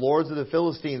 and lords of the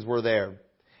Philistines were there.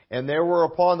 And there were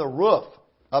upon the roof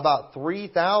about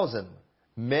 3,000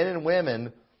 men and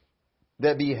women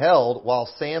that beheld while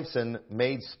Samson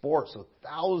made sport. So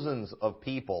thousands of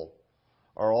people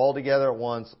are all together at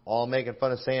once, all making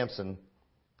fun of Samson.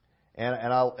 And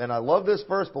I love this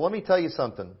verse, but let me tell you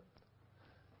something.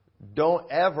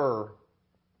 Don't ever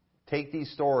take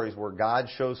these stories where God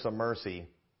shows some mercy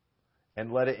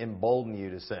and let it embolden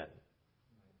you to sin.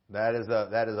 That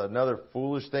is another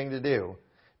foolish thing to do.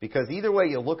 Because either way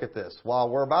you look at this, while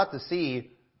we're about to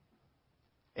see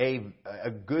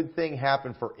a good thing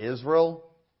happen for Israel,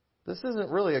 this isn't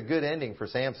really a good ending for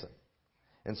Samson.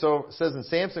 And so it says, and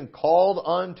Samson called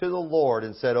unto the Lord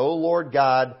and said, O Lord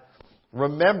God,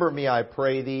 remember me, I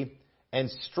pray thee, and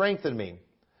strengthen me.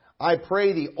 I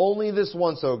pray thee only this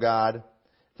once, O God,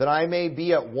 that I may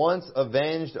be at once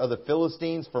avenged of the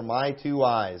Philistines for my 2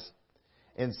 eyes.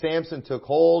 And Samson took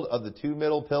hold of the 2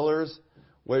 middle pillars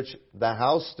which the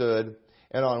house stood,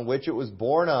 and on which it was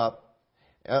borne up,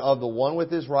 of the one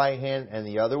with his right hand and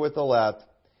the other with the left.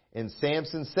 And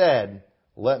Samson said,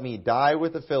 let me die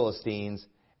with the Philistines.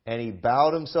 And he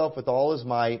bowed himself with all his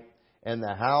might, and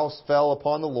the house fell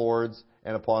upon the lords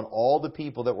and upon all the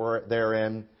people that were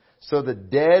therein. So the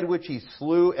dead which he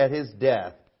slew at his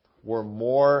death were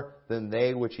more than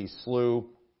they which he slew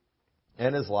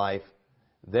in his life.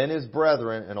 Then his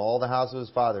brethren and all the house of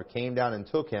his father came down and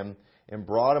took him and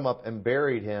brought him up and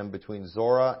buried him between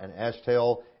Zorah and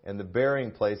Eshtaol in the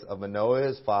burying place of Manoah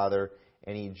his father,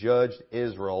 and he judged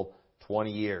Israel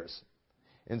 20 years.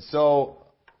 And so,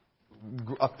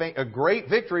 a great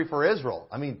victory for Israel.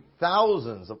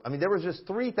 There was just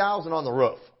 3,000 on the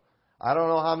roof. I don't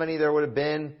know how many there would have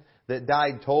been that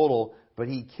died total, but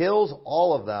he kills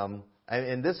all of them.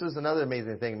 And this is another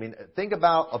amazing thing. Think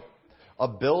about a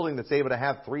building that's able to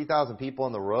have 3,000 people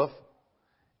on the roof,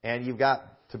 and you've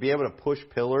got to be able to push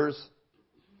pillars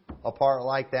apart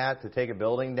like that to take a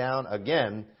building down.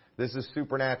 Again, this is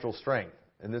supernatural strength.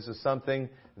 And this is something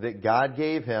that God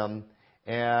gave him.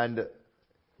 And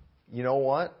you know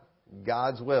what?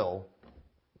 God's will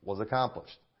was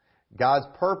accomplished. God's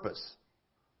purpose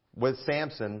with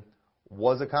Samson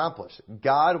was accomplished.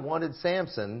 God wanted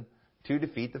Samson to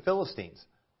defeat the Philistines.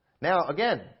 Now,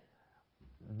 again,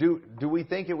 do we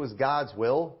think it was God's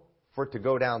will for it to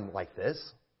go down like this?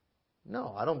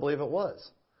 No, I don't believe it was.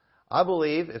 I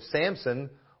believe if Samson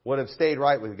would have stayed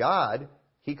right with God,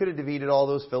 he could have defeated all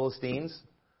those Philistines,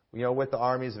 with the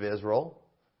armies of Israel.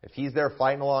 If he's there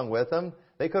fighting along with them,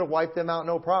 they could have wiped them out,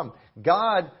 no problem.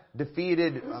 God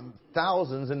defeated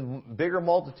thousands and bigger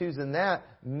multitudes than that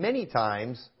many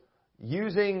times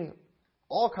using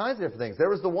all kinds of different things. There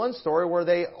was the one story where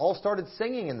they all started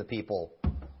singing and the people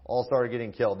all started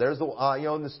getting killed. There's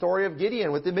the story of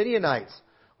Gideon with the Midianites.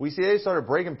 We see they started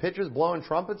breaking pitchers, blowing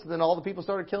trumpets, and then all the people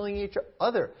started killing each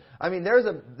other.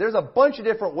 There's a bunch of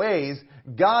different ways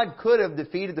God could have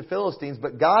defeated the Philistines,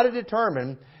 but God had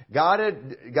determined, God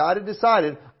had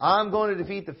decided, I'm going to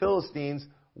defeat the Philistines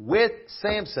with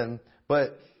Samson, and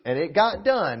it got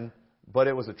done, but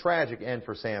it was a tragic end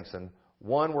for Samson.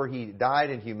 One where he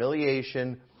died in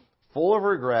humiliation, full of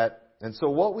regret. And so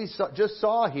what we just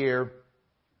saw here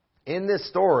in this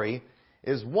story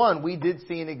is, one, we did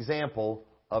see an example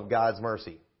of God's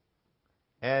mercy.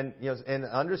 And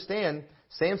understand,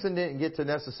 Samson didn't get to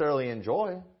necessarily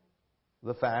enjoy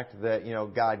the fact that,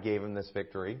 God gave him this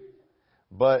victory.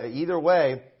 But either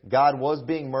way, God was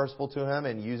being merciful to him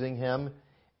and using him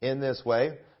in this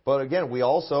way. But again, we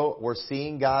also were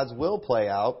seeing God's will play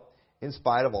out in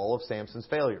spite of all of Samson's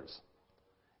failures.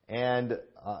 And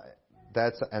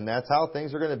that's how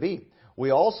things are going to be.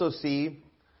 We also see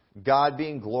God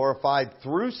being glorified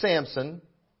through Samson,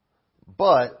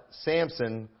 but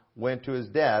Samson went to his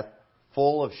death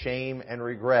full of shame and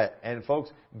regret. And folks,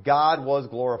 God was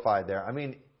glorified there.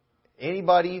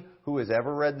 Anybody who has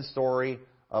ever read the story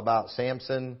about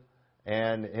Samson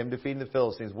and him defeating the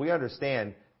Philistines, we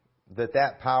understand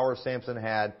that power Samson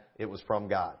had, it was from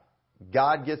God.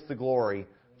 God gets the glory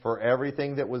for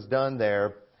everything that was done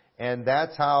there, and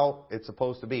that's how it's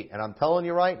supposed to be. And I'm telling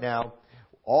you right now,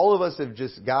 all of us have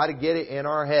just got to get it in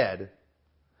our head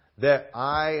that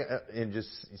and just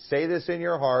say this in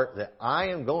your heart, that I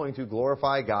am going to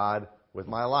glorify God with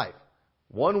my life.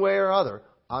 One way or other,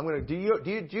 I'm going to.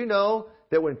 Do you know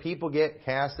that when people get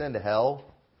cast into hell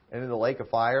and into the lake of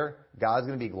fire, God's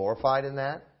going to be glorified in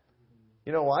that?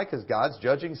 You know why? Because God's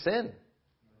judging sin.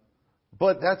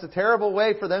 But that's a terrible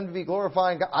way for them to be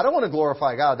glorifying God. I don't want to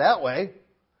glorify God that way.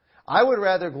 I would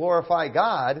rather glorify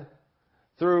God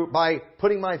by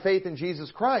putting my faith in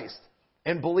Jesus Christ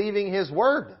and believing His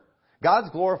Word. God's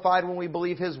glorified when we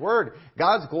believe His Word.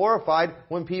 God's glorified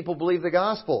when people believe the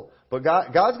gospel. But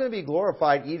God's going to be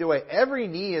glorified either way. Every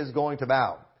knee is going to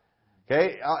bow.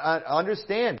 Okay? I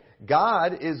understand.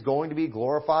 God is going to be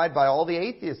glorified by all the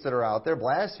atheists that are out there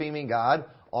blaspheming God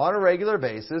on a regular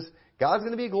basis. God's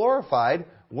going to be glorified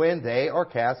when they are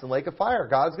cast in the lake of fire.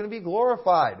 God's going to be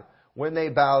glorified when they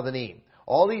bow the knee.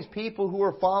 All these people who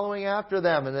are following after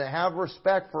them and that have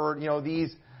respect for, the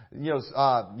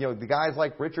guys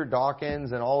like Richard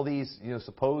Dawkins and all these,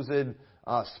 supposed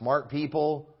smart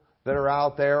people that are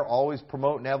out there always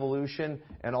promoting evolution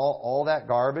and all that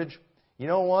garbage. You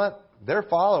know what? Their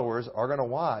followers are going to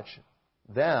watch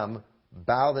them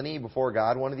bow the knee before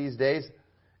God one of these days.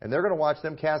 And they're going to watch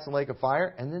them cast in the lake of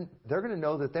fire, and then they're going to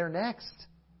know that they're next.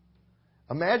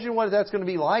 Imagine what that's going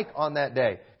to be like on that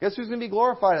day. Guess who's going to be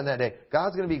glorified on that day?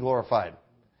 God's going to be glorified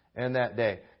in that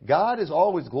day. God is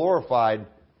always glorified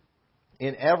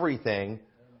in everything,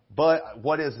 but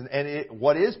what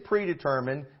is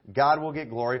predetermined, God will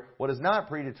get glory. What is not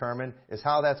predetermined is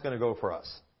how that's going to go for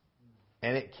us.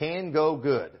 And it can go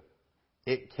good.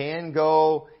 It can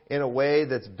go in a way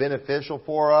that's beneficial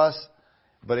for us.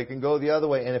 but it can go the other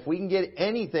way. And if we can get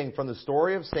anything from the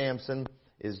story of Samson,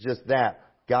 is just that.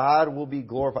 God will be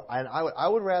glorified. And I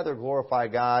would rather glorify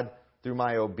God through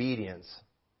my obedience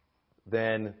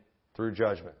than through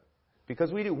judgment.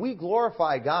 Because we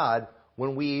glorify God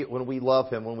when we love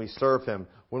Him, when we serve Him,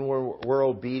 when we're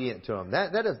obedient to Him.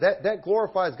 That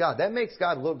glorifies God. That makes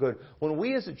God look good. When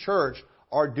we as a church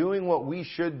are doing what we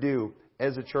should do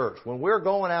as a church, when we're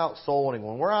going out soul winning,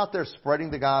 when we're out there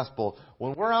spreading the gospel,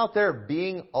 when we're out there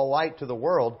being a light to the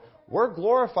world, we're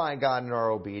glorifying God in our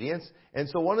obedience. And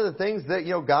so one of the things that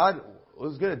God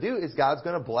was going to do is God's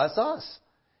going to bless us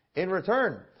in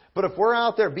return. But if we're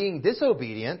out there being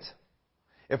disobedient,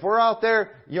 if we're out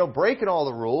there, breaking all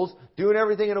the rules, doing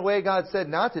everything in a way God said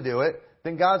not to do it,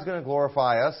 then God's going to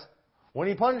glorify us when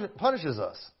He punishes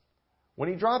us, when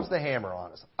He drops the hammer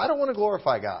on us. I don't want to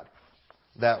glorify God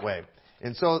that way.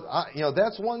 And so,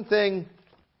 that's one thing.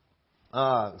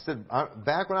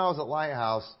 Back when I was at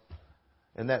Lighthouse,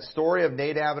 in that story of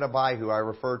Nadab and Abihu I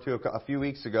referred to a few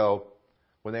weeks ago,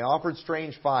 when they offered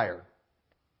strange fire,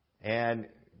 and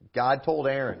God told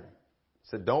Aaron,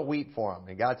 said, "Don't weep for him."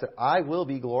 And God said, "I will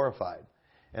be glorified."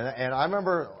 And I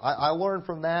remember I learned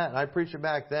from that, and I preached it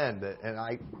back then,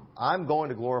 I'm going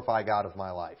to glorify God with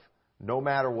my life, no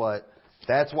matter what.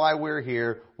 That's why we're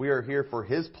here. We are here for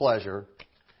His pleasure.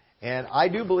 And I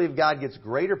do believe God gets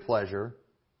greater pleasure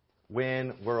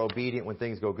when we're obedient, when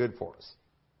things go good for us.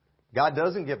 God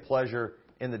doesn't get pleasure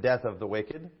in the death of the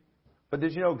wicked. But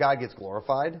did you know God gets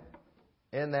glorified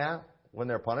in that when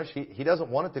they're punished? He doesn't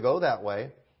want it to go that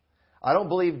way. I don't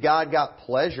believe God got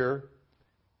pleasure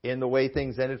in the way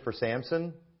things ended for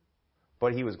Samson,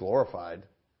 but He was glorified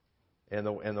in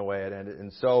the way it ended.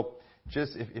 And so,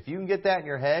 just if you can get that in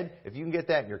your head, if you can get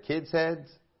that in your kids' heads,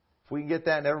 if we can get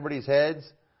that in everybody's heads,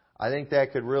 I think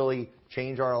that could really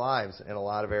change our lives in a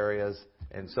lot of areas.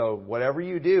 And so, whatever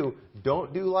you do,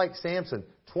 don't do like Samson.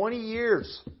 20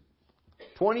 years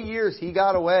he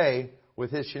got away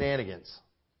with his shenanigans.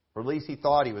 Or at least he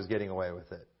thought he was getting away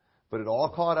with it. But it all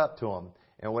caught up to him.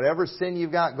 And whatever sin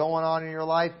you've got going on in your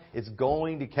life, it's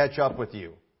going to catch up with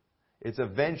you. It's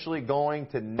eventually going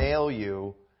to nail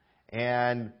you.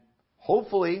 And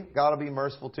hopefully, God will be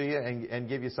merciful to you and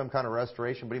give you some kind of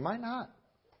restoration. But He might not.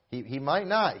 He might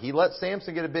not. He let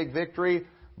Samson get a big victory,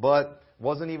 but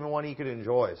wasn't even one he could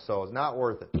enjoy. So it's not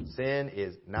worth it. Sin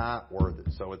is not worth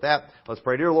it. So with that, let's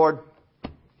pray. Dear Lord,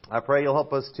 I pray You'll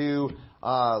help us to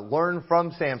learn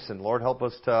from Samson. Lord, help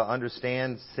us to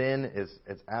understand sin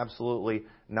is absolutely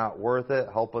not worth it.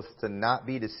 Help us to not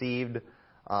be deceived.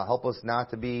 Help us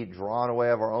not to be drawn away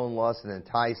of our own lust and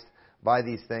enticed by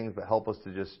these things, but help us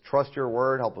to just trust Your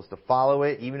Word. Help us to follow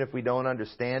it, even if we don't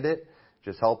understand it.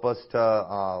 Just help us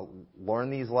to learn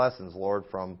these lessons, Lord,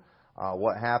 from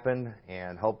what happened,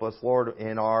 and help us, Lord,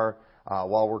 in our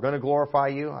while we're going to glorify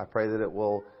You. I pray that it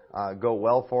will go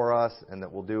well for us, and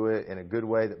that we'll do it in a good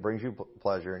way that brings You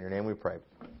pleasure. In Your name we pray.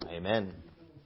 Amen.